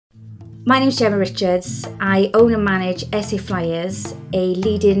My name's Gemma Richards. I own and manage SA Flyers, a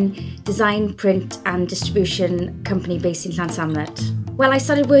leading design, print and distribution company based in Llansamlet. Well, I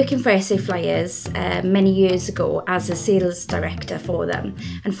started working for SA Flyers many years ago as a sales director for them.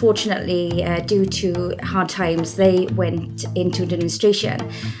 Unfortunately, due to hard times, they went into administration.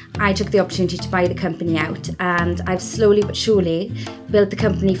 I took the opportunity to buy the company out, and I've slowly but surely built the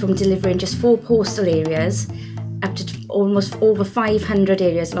company from delivering just 4 postal areas up to almost over 500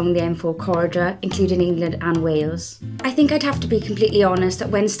 areas along the M4 corridor, including England and Wales. I think I'd have to be completely honest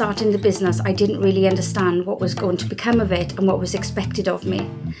that when starting the business, I didn't really understand what was going to become of it and what was expected of me.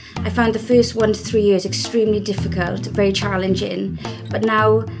 I found the first 1 to 3 years extremely difficult, very challenging, but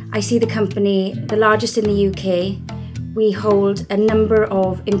now I see the company, the largest in the UK. We hold a number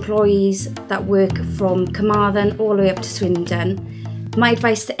of employees that work from Carmarthen all the way up to Swindon. My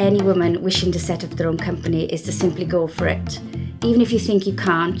advice to any woman wishing to set up their own company is to simply go for it. Even if you think you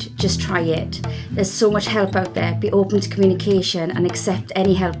can't, just try it. There's so much help out there. Be open to communication and accept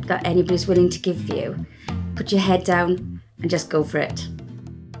any help that anybody's willing to give you. Put your head down and just go for it.